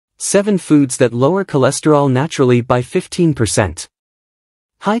7 foods that lower cholesterol naturally by 15%.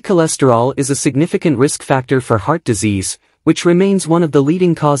 High cholesterol is a significant risk factor for heart disease, which remains one of the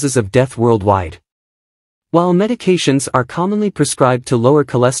leading causes of death worldwide. While medications are commonly prescribed to lower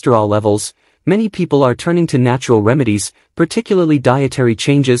cholesterol levels, many people are turning to natural remedies, particularly dietary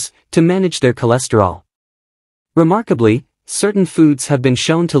changes, to manage their cholesterol. Remarkably, certain foods have been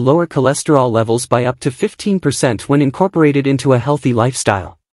shown to lower cholesterol levels by up to 15% when incorporated into a healthy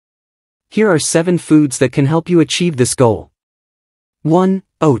lifestyle. Here are 7 foods that can help you achieve this goal. 1.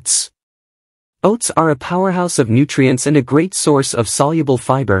 Oats. Oats are a powerhouse of nutrients and a great source of soluble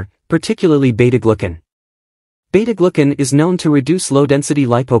fiber, particularly beta-glucan. Beta-glucan is known to reduce low-density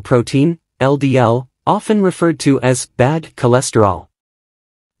lipoprotein, LDL, often referred to as bad cholesterol.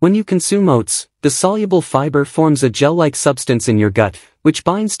 When you consume oats, the soluble fiber forms a gel-like substance in your gut, which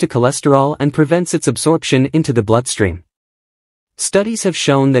binds to cholesterol and prevents its absorption into the bloodstream. Studies have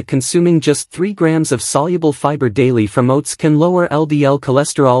shown that consuming just 3 grams of soluble fiber daily from oats can lower LDL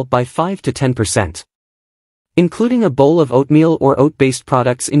cholesterol by 5 to 10%. Including a bowl of oatmeal or oat-based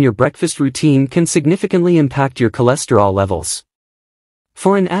products in your breakfast routine can significantly impact your cholesterol levels.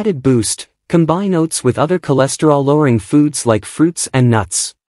 For an added boost, combine oats with other cholesterol-lowering foods like fruits and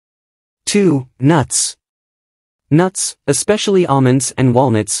nuts. 2. Nuts. Nuts, especially almonds and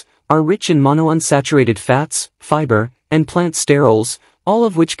walnuts, are rich in monounsaturated fats, fiber, and plant sterols, all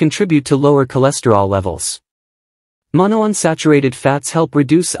of which contribute to lower cholesterol levels. Monounsaturated fats help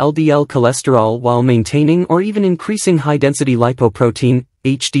reduce LDL cholesterol while maintaining or even increasing high-density lipoprotein,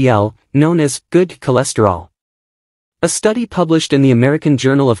 HDL, known as good cholesterol. A study published in the American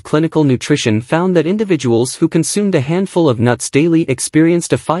Journal of Clinical Nutrition found that individuals who consumed a handful of nuts daily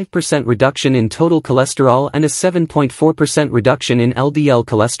experienced a 5% reduction in total cholesterol and a 7.4% reduction in LDL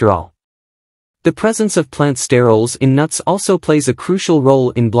cholesterol. The presence of plant sterols in nuts also plays a crucial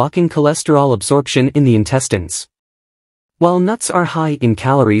role in blocking cholesterol absorption in the intestines. While nuts are high in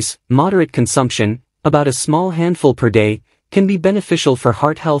calories, moderate consumption, about a small handful per day, can be beneficial for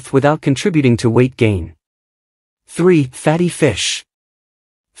heart health without contributing to weight gain. 3. Fatty fish.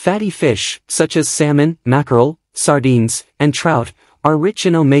 Fatty fish, such as salmon, mackerel, sardines, and trout, are rich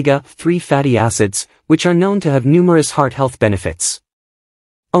in omega-3 fatty acids, which are known to have numerous heart health benefits.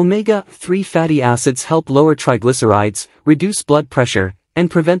 Omega-3 fatty acids help lower triglycerides, reduce blood pressure,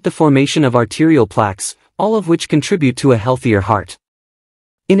 and prevent the formation of arterial plaques, all of which contribute to a healthier heart.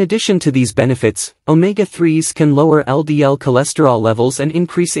 In addition to these benefits, omega-3s can lower LDL cholesterol levels and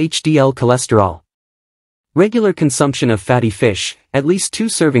increase HDL cholesterol. Regular consumption of fatty fish, at least 2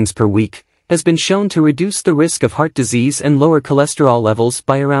 servings per week, has been shown to reduce the risk of heart disease and lower cholesterol levels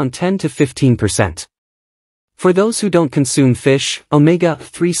by around 10 to 15%. For those who don't consume fish,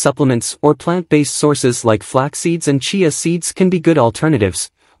 omega-3 supplements or plant-based sources like flax seeds and chia seeds can be good alternatives,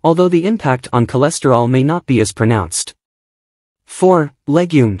 although the impact on cholesterol may not be as pronounced. 4.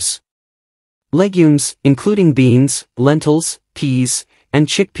 Legumes. Legumes, including beans, lentils, peas, and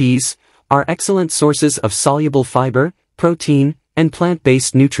chickpeas, are excellent sources of soluble fiber, protein, and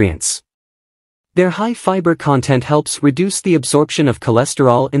plant-based nutrients. Their high fiber content helps reduce the absorption of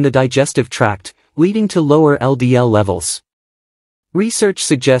cholesterol in the digestive tract, leading to lower LDL levels. Research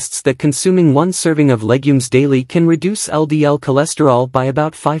suggests that consuming 1 serving of legumes daily can reduce LDL cholesterol by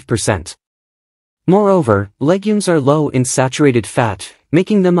about 5%. Moreover, legumes are low in saturated fat,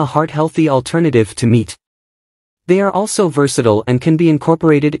 making them a heart-healthy alternative to meat. They are also versatile and can be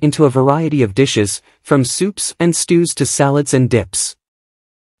incorporated into a variety of dishes, from soups and stews to salads and dips.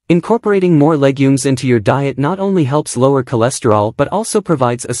 Incorporating more legumes into your diet not only helps lower cholesterol but also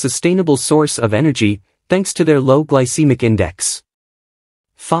provides a sustainable source of energy, thanks to their low glycemic index.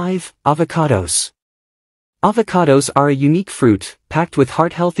 5. Avocados. Avocados are a unique fruit, packed with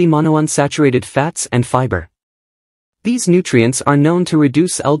heart-healthy monounsaturated fats and fiber. These nutrients are known to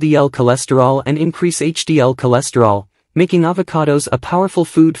reduce LDL cholesterol and increase HDL cholesterol, making avocados a powerful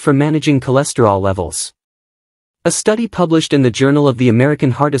food for managing cholesterol levels. A study published in the Journal of the American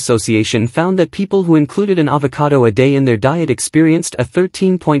Heart Association found that people who included an avocado a day in their diet experienced a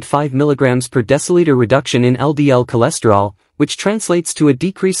 13.5 mg per deciliter reduction in LDL cholesterol, which translates to a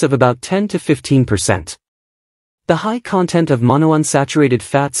decrease of about 10 to 15%. The high content of monounsaturated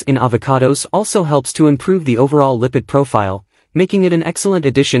fats in avocados also helps to improve the overall lipid profile, making it an excellent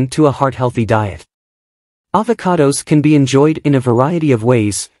addition to a heart-healthy diet. Avocados can be enjoyed in a variety of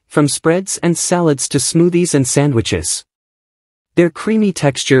ways, from spreads and salads to smoothies and sandwiches. Their creamy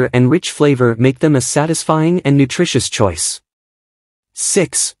texture and rich flavor make them a satisfying and nutritious choice.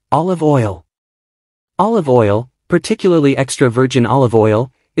 6. Olive oil. Olive oil, particularly extra virgin olive oil,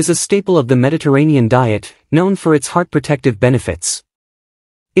 is a staple of the Mediterranean diet, known for its heart protective benefits.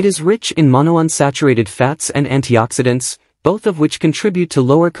 It is rich in monounsaturated fats and antioxidants, both of which contribute to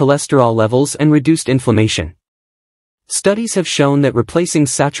lower cholesterol levels and reduced inflammation. Studies have shown that replacing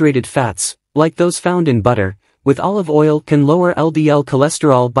saturated fats, like those found in butter, with olive oil can lower LDL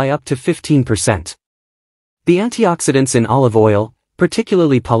cholesterol by up to 15%. The antioxidants in olive oil,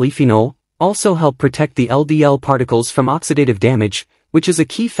 particularly polyphenol, also help protect the LDL particles from oxidative damage, which is a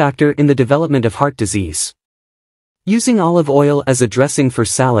key factor in the development of heart disease. Using olive oil as a dressing for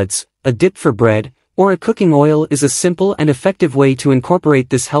salads, a dip for bread, or a cooking oil is a simple and effective way to incorporate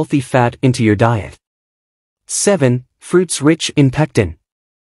this healthy fat into your diet. 7. Fruits rich in pectin.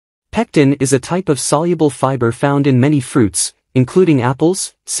 Pectin is a type of soluble fiber found in many fruits, including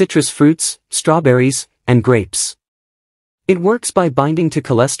apples, citrus fruits, strawberries, and grapes. It works by binding to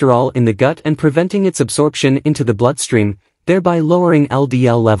cholesterol in the gut and preventing its absorption into the bloodstream, thereby lowering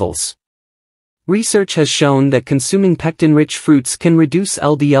LDL levels. Research has shown that consuming pectin-rich fruits can reduce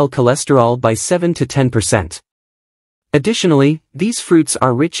LDL cholesterol by 7 to 10%. Additionally, these fruits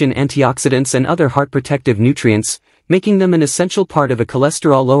are rich in antioxidants and other heart-protective nutrients, making them an essential part of a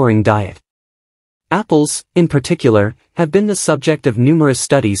cholesterol-lowering diet. Apples, in particular, have been the subject of numerous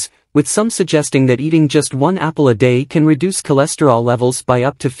studies, with some suggesting that eating just one apple a day can reduce cholesterol levels by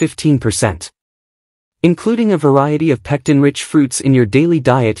up to 15%. Including a variety of pectin-rich fruits in your daily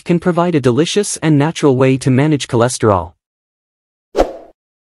diet can provide a delicious and natural way to manage cholesterol.